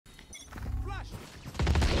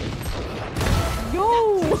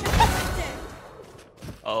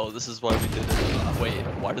Oh, this is why we did it. Wait,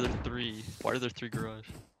 why are there three? Why are there three garage?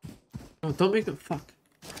 Oh, don't make them fuck.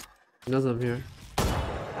 He knows I'm here.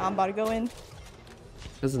 I'm about to go in.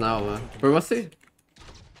 There's an owl, man. Where was he?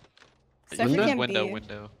 Window?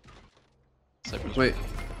 Window. Wait.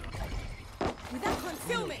 Without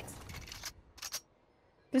concealment.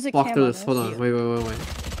 There's a Walk cam through on this. Hold on. Wait.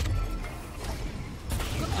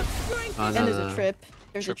 Oh, And there's a trip.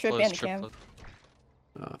 There's a trip and a cam.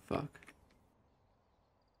 Oh, fuck.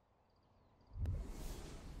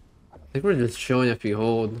 I think we're just showing if you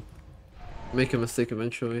hold. Make a mistake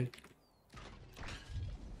eventually.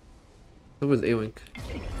 That was A-Wink.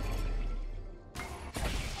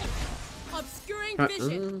 Obscuring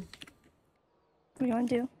vision. What do you want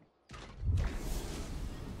to do?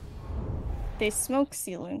 They smoke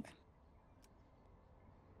ceiling.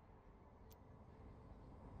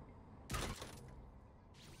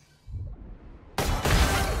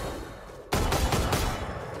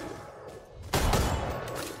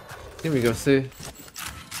 Here we go, see.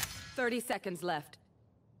 30 seconds left.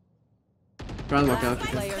 Round walk out.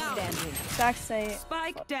 Player standing. Back say.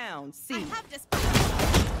 Spike down. C.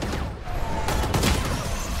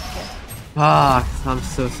 Ah, I'm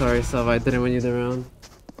so sorry, Sav. I didn't win you the round.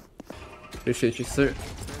 Appreciate you, sir.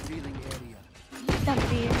 Don't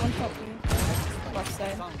be one shot for you. Left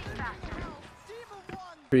side.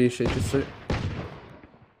 Appreciate you, sir.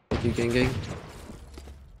 Thank you, gang.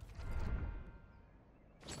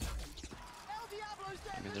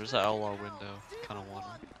 I mean, there's an outlaw window. Kind of want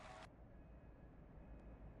him.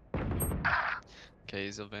 Okay,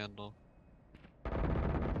 he's a vandal.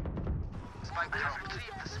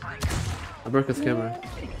 I broke his camera.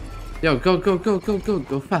 Yo, go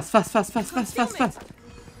fast. Why is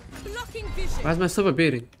my Sova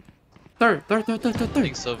beating? Third. I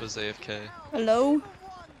think Sova's AFK. Hello?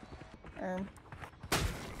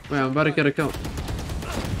 Wait, I'm about to get a kill.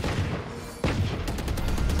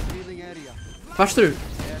 Flash through.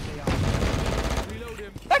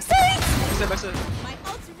 Backside! Backside. My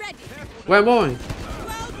ult's ready. Where am I going?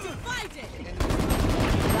 Well divided.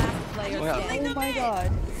 Last player Oh standing. my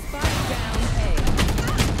god. Spike down A.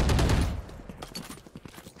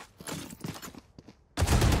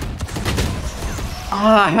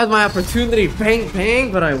 Ah, I had my opportunity.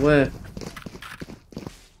 Bang, but I lit.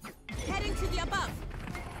 Heading to the above.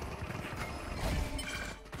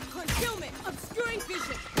 Concealment. Obscuring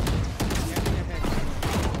vision.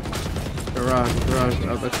 Garage.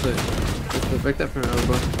 Oh, that's it. Let's break that for an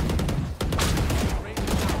elbow.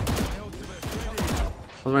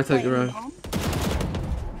 I'm right to the garage.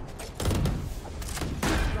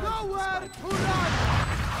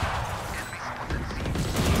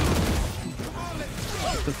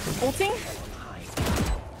 Ulting?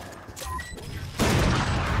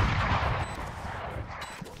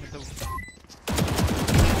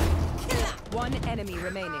 One enemy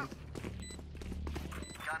remaining.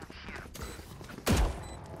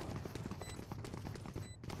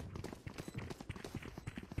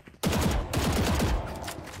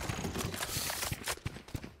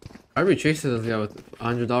 I'd be chasing this guy with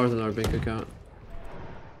 $100 in our bank account.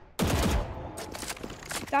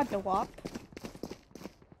 Got the wop.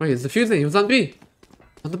 Wait, he's defusing. He was on B.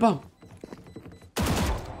 On the bomb.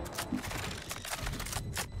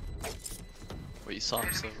 Wait, you saw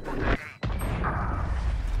him, so.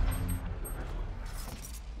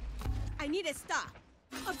 I need a stop.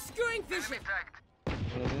 Obscuring vision.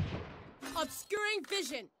 Obscuring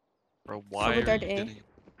vision. Bro, why are you Dart A. getting...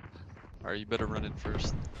 Alright, you better run in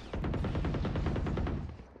first.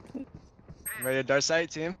 Ready to dart side,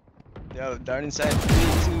 team? Yo, dart inside.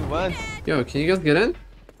 3, 2, 1. Yo, can you guys get in?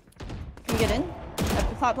 Can you get in?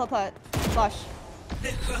 Plat. Flush.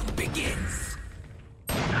 The hunt begins.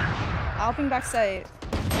 I'll ping backside.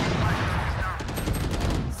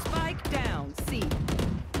 Spike down. C.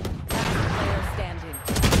 Last player standing.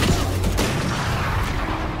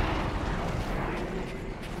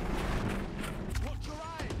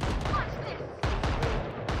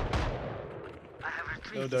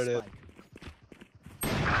 No dart it.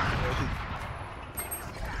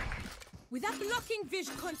 Without blocking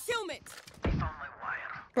vision. Concealment.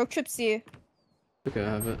 Broke trip C. Okay, I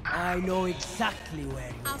have it. I know exactly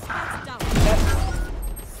where. Our spike's down.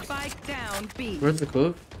 Spike down. B. Where's the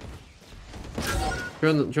clove?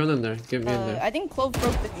 Drone in there. Get me in there. I think Clove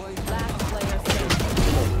broke the. Last player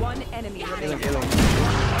standing. One enemy remaining. Welcome.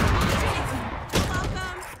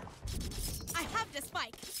 I have the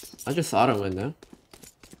spike. I just auto win now.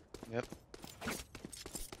 Yep.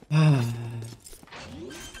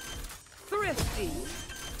 Thrifty.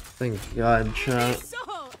 Thank God, chat. So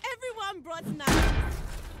everyone brought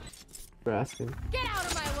knives. For asking. Get out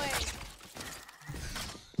of my way.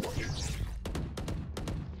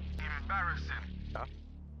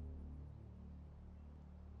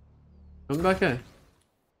 Come back here.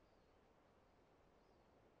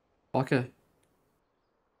 Okay.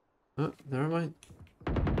 Oh, never mind.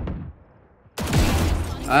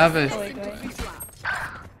 I have it. Oh, wait.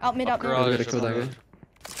 Out mid, out mid. I'm Garage. gonna kill that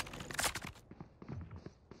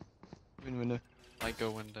guy. Window. Might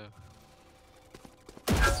go window.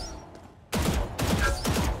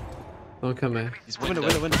 Don't come in. He's Window.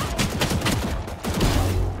 window.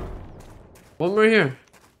 One more here.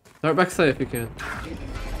 Start backside if you can.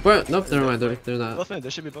 Wait, nope, never mind. They're not. Both mid. There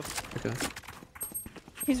should be both. Okay.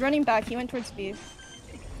 He's running back. He went towards B.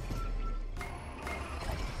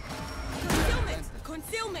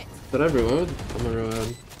 Concealment. Did I reload? I'm gonna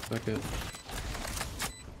reload. Fuck it.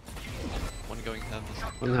 One going tenz.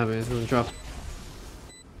 One having it. One drop.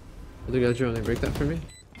 Did you guys drone? They break that for me?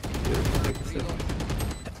 Yeah, I can see it.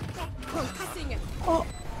 Oh,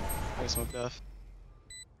 I smoked off.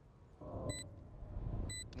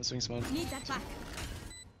 No swing smoke. Need that back.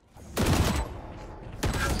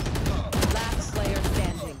 Last player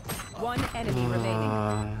standing. One enemy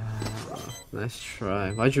remaining. Nice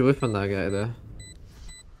try. Why'd you whip on that guy there?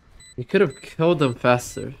 You could have killed him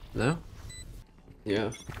faster, no?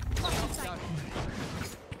 Yeah.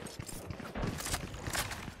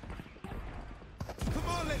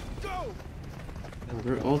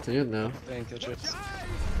 We're ulting it now. Dang, kill trips.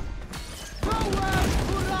 I'm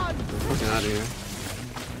fucking out of here.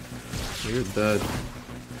 You're dead.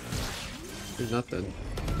 He's not dead.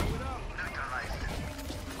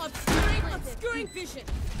 Obscuring vision.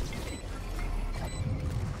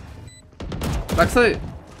 Backside!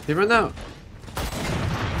 He ran out!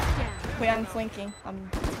 wait, I'm flanking. I'm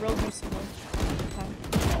real useful.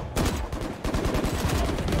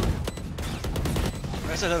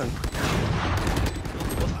 Right side heaven.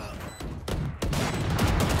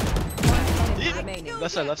 Remaining.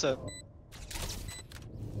 Left side. I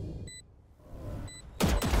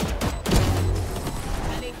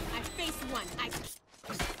face one.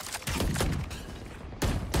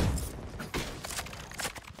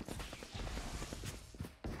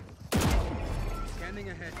 Scanning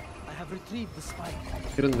ahead. I have retrieved the spike.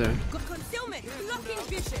 Get in there. Got concealment. Blocking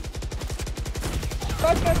vision.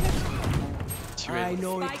 Two I in.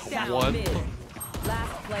 know Spike it. down One. mid.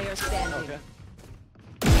 Last player standing. Okay.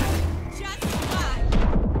 Just five.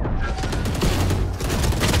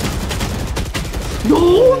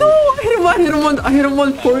 No! I hit him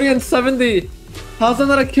 140 and 70! How's that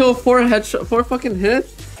not a kill? 4 headshot, 4 fucking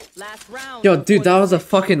hits? Last round. Yo, dude, that was a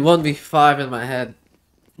fucking 1v5 in my head.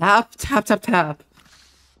 Tap. The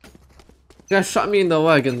guy shot me in the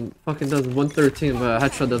leg and fucking does 113, but a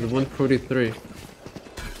headshot does 143.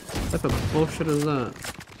 What type of bullshit is that?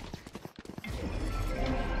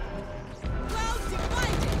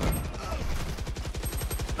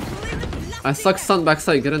 I suck stun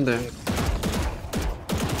backside, get in there.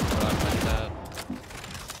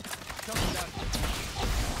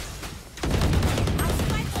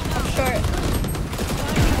 Short.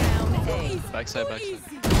 Backside.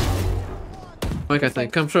 Mike, I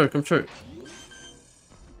think. Come short.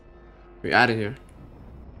 We're out of here.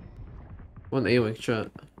 One A-wing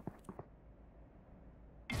shot.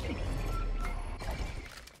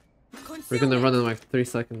 We're gonna run in like 3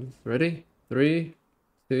 seconds. Ready? 3,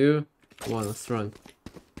 2, 1. Let's run.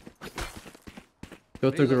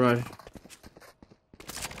 Go through garage.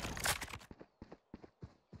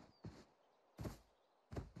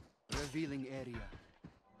 Revealing area.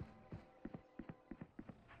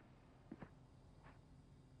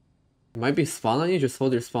 Might be spawn on you, just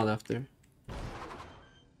hold your spawn after.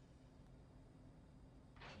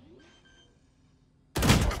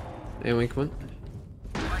 A-wing one.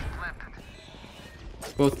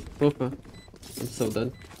 Both. I'm so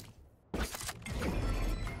dead.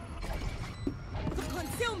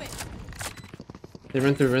 They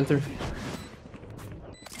ran through.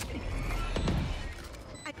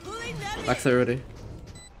 Backside already.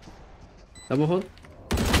 Double hold.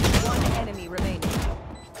 One enemy remaining.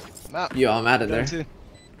 Map. Yo, I'm out of there. Too.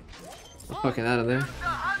 I'm fucking out of there.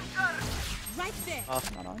 Right there.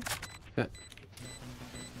 Off. Not on. Okay.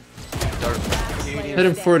 Hit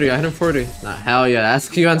him 40. I hit him 40. Nah, hell yeah.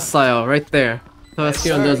 SQ on style right there. No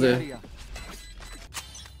SQ on does it.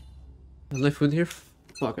 Is my food here?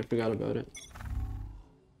 Fuck, I forgot about it.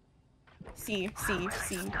 C.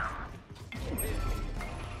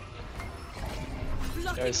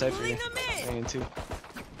 Alright, side for you. Hanging two.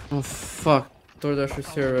 Oh fuck. DoorDasher's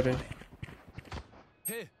here already.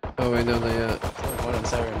 Oh wait, no, not yet. One on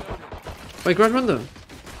siren. Wait, garage window.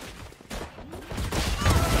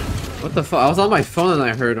 What the fuck? I was on my phone and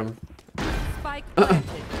I heard him. Spike planted.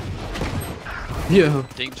 Yo.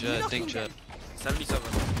 Dink jet. 77.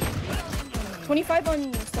 25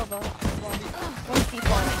 on Silva. One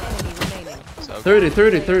C4. Enemy remaining. So 30,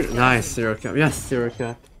 30, 30. Nice, 0 cap. Yes, 0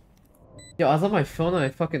 cap. Yo, I was on my phone and I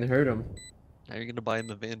fucking heard him. now you're gonna buy in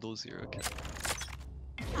the Vandal 0 cap.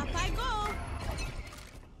 Up I go.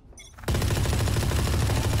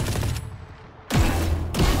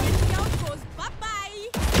 Bye-bye.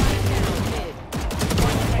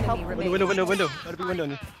 Enemy remaining. Window. Gotta be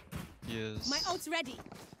window. He is. My ult's ready.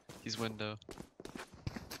 He's window.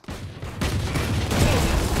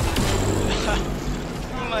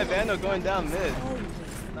 My Vandal going down mid.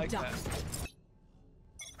 Like that.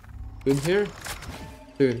 Good here?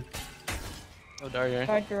 Dude. Oh, Dario.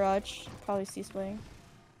 Guard garage. Probably C swing.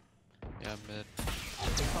 Yeah, mid.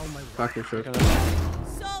 Back for sure.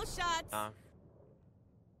 So shots.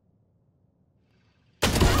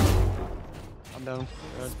 I'm down.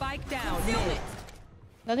 Spike down. Mid.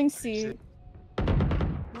 Nothing C.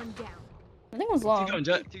 One down. Nothing was long. Keep going,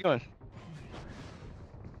 Jett. Keep going.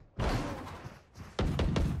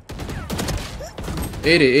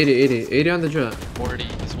 Eighty, 80 on the jet. 40.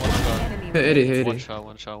 He's one shot. Enemy Hit 80, remaining. hit 80.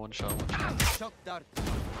 One shot. Shock dart.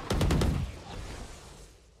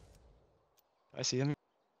 I see him.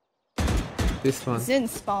 This fun. Zin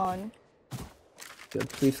spawn. Yeah,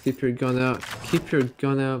 please keep your gun out. Keep your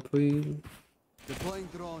gun out, please. Deploying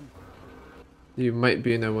drone. You might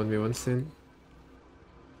be in a 1v1 soon.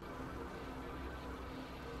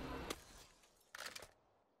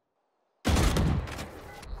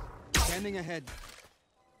 Scanning ahead.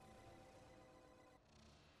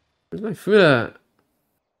 Where's my food at?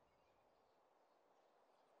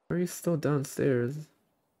 Why are you still downstairs?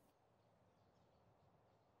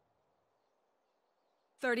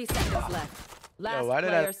 30 seconds left. Last why did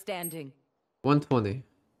player standing. 120.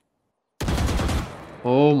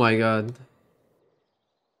 Oh my god.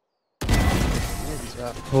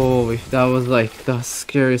 Holy, that was like the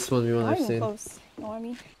scariest 1v1 Not I've even seen. close. You know what I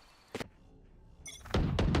mean?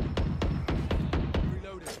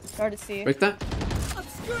 Guard to C. Break that?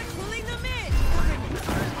 Obscure pulling them in.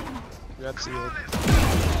 Grab C.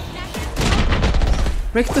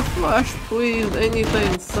 Break the flash, please.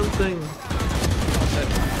 Anything, something.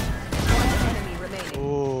 Enemy remaining.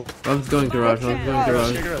 Oh. I was going garage. I was going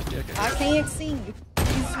garage. I can't see.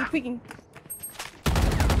 He's peeking.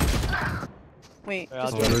 Wait. Yeah,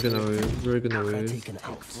 I'll just do Oh, it. we're gonna lose. Taken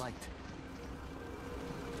out flight.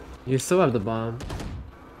 You still have the bomb.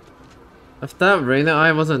 If that Reyna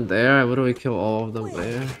eye wasn't there, I would have killed all of them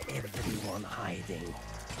there. Everyone hiding.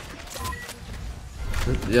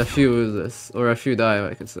 Yeah, if you lose this, or if you die,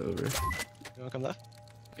 like it's over. You wanna come left?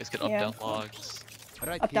 You guys get up Yeah. down logs.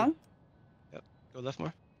 Right Up here. down. Go left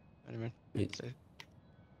more. Anyway. Yeah. Stay.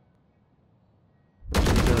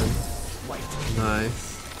 Done.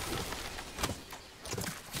 Nice.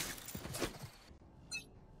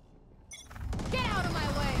 Get out of my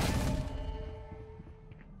way.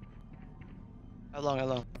 How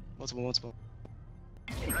long? Multiple.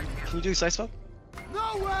 Can you do side smoke?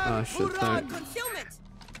 Oh shit, sorry. Concealment.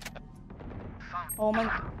 Oh my.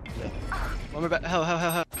 One more back. Hell.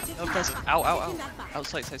 No press. Ow.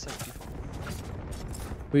 Outside, side. People.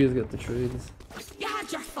 Please get the trades. You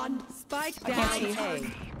had your fun. Spike I down. can't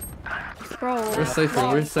see. A. Bro. Where's Cypher?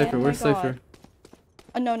 long. Where's Cypher? Oh my Where's Cypher?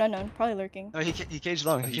 God. No. Probably lurking. No, he caged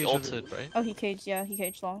long. He caged over. ulted, right? Oh, he caged. Yeah, he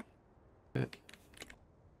caged long.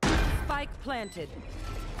 Spike planted.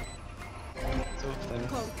 So, then.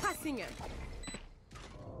 Concussing him.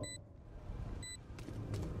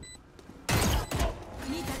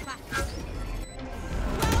 Need that back.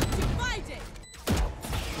 Well divided.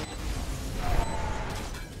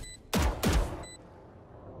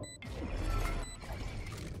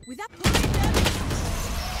 With that pushing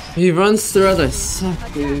them. He runs through others.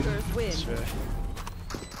 Suck, dude. Attackers win. Sure.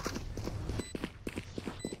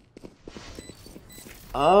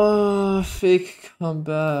 Oh, fake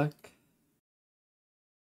comeback.